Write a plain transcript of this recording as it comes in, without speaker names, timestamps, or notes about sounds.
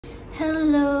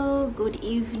Hello, good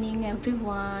evening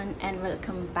everyone, and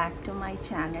welcome back to my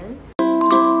channel.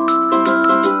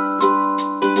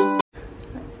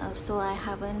 So I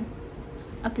haven't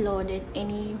uploaded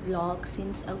any vlog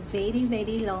since a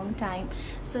very long time.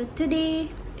 So today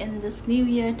in this new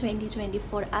year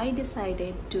 2024 I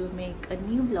decided to make a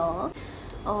new vlog.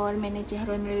 और मैंने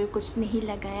चेहरों में कुछ नहीं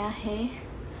लगाया है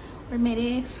और मेरे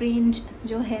फ्रिंज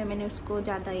जो है मैंने उसको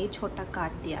ज़्यादा ही छोटा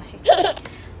काट दिया है.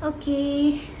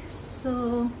 Okay, so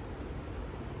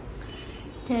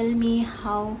tell me,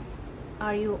 how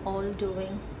are you all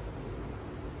doing?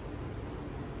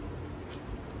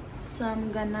 So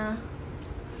I'm gonna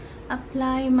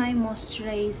apply my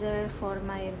moisturizer for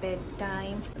my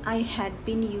bedtime. I had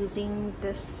been using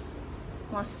this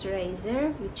moisturizer,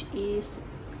 which is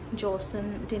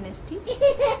Johnson Dynasty,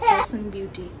 Johnson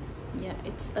Beauty. Yeah,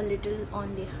 it's a little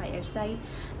on the higher side,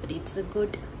 but it's a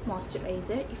good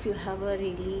moisturizer. If you have a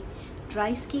really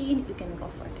dry skin, you can go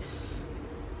for this.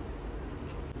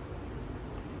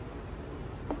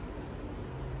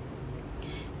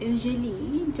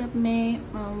 Usually जब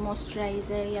मैं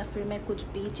moisturiser या फिर मैं कुछ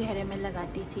भी चेहरे में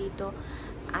लगाती थी तो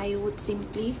I would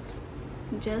simply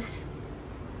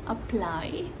just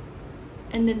apply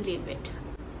and then leave it.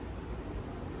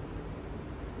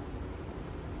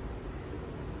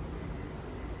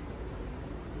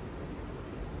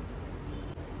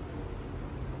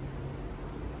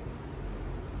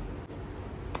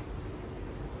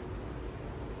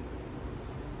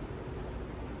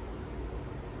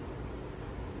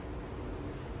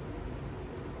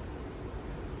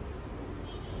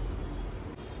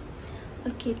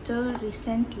 Okay, so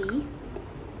recently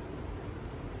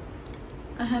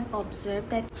I have observed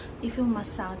that if you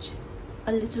massage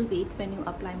a little bit when you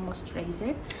apply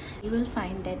moisturizer, you will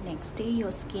find that next day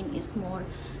your skin is more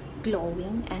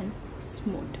glowing and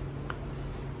smooth.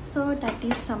 So that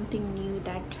is something new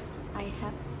that I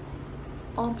have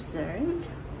observed,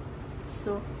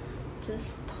 so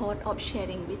just thought of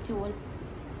sharing with you all.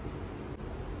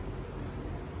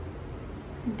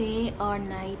 Day or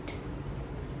night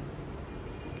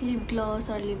lip gloss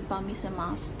or lip balm is a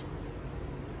must.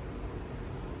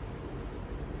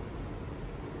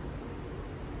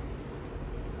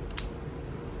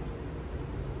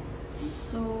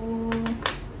 So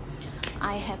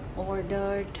I have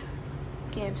ordered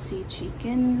KFC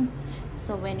chicken,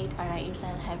 so when it arrives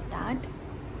I'll have that.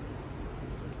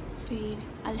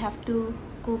 I'll have to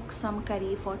cook some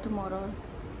curry for tomorrow.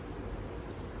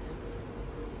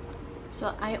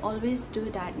 So I always do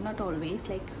that, not always,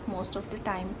 like most of the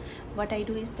time. What I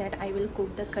do is that I will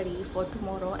cook the curry for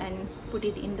tomorrow and put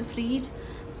it in the fridge,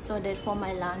 so that for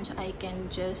my lunch I can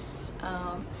just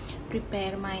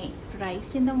prepare my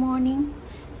rice in the morning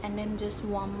and then just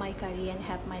warm my curry and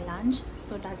have my lunch.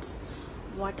 So that's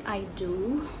what I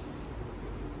do.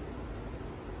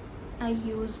 I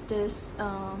use this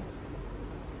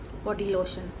body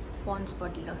lotion, Pond's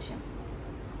body lotion.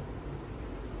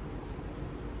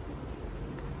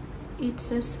 It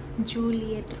says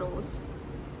Juliet Rose.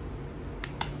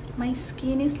 My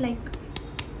skin is like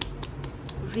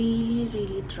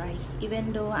really dry,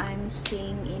 even though I'm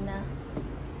staying in a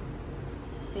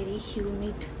very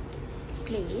humid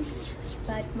place,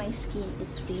 but my skin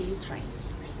is really dry.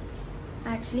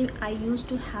 Actually, I used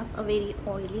to have a very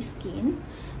oily skin,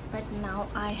 but now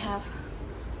I have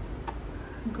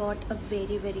got a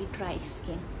very dry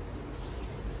skin.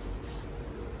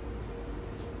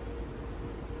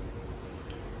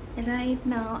 Right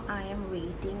now I am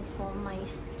waiting for my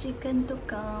chicken to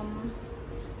come.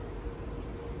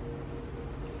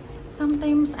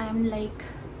 Sometimes I'm like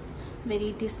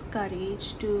very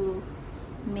discouraged to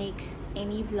make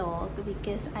any vlog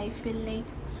because I feel like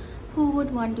who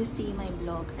would want to see my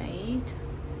vlog, right?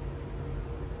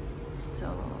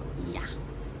 So yeah.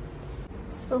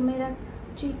 So मेरा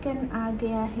chicken आ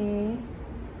गया है.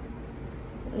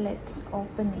 Let's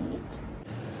open it.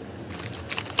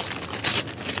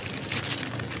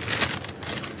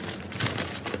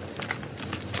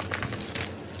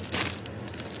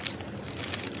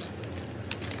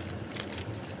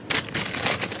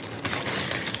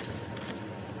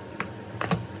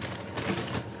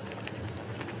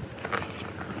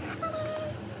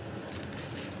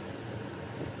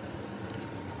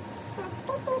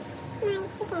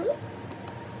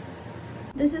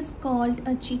 This is called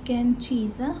a chicken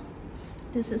cheese.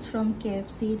 This is from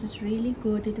KFC. It is really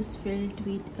good. It is filled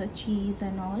with cheese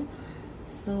and all.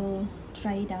 So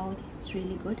try it out. It's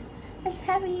really good. Let's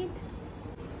have it.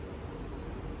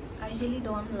 I usually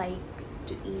don't like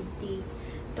to eat the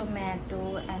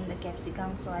tomato and the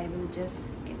capsicum, so I will just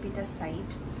keep it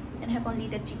aside and have only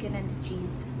the chicken and the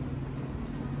cheese.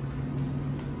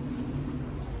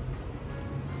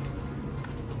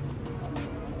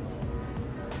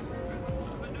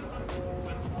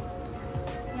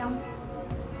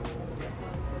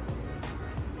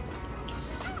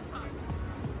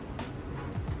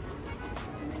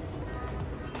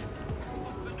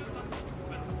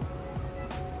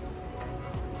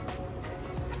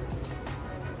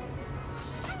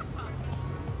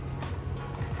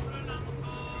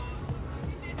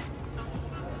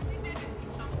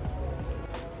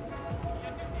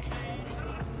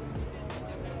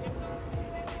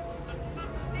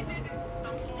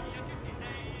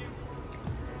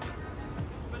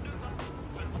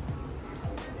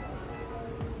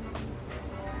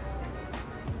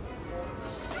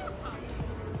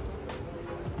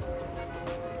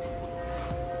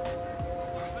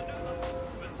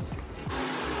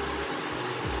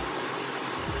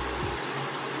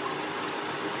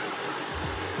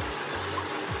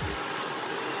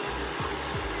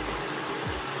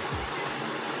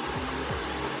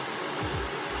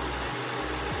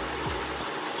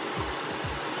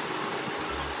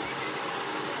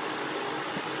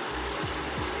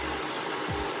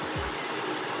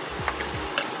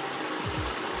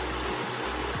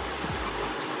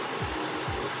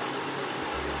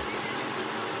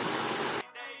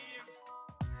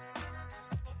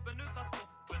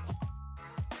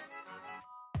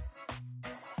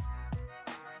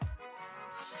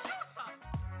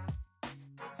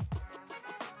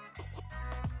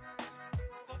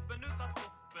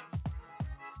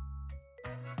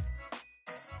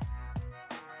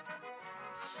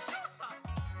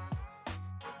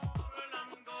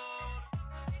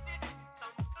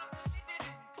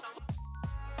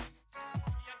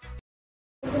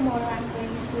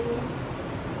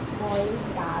 boil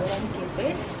dal and keep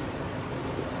it.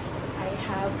 I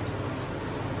have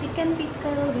chicken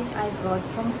pickle which I brought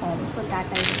from home, so that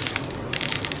I will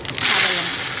have along.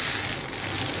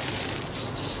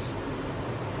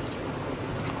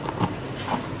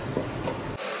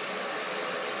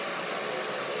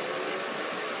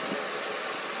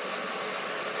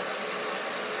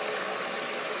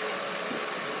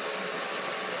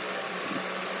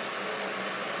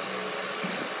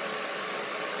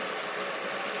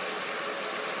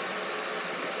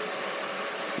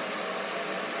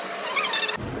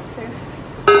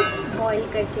 Boil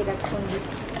करके रखूँगी।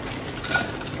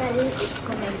 कल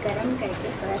इसको मैं गरम करके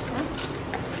थोड़ा सा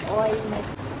oil में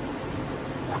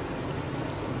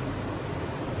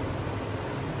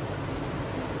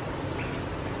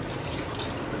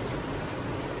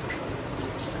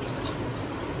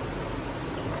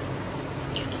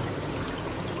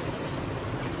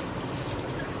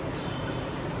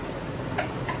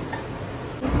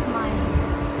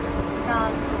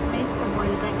दाल मैं इसको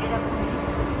बॉईल करके रखूँगी।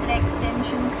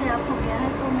 एक्सटेंशन खराब हो गया है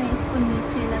तो मैं इसको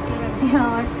नीचे लगे रख दिया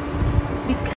और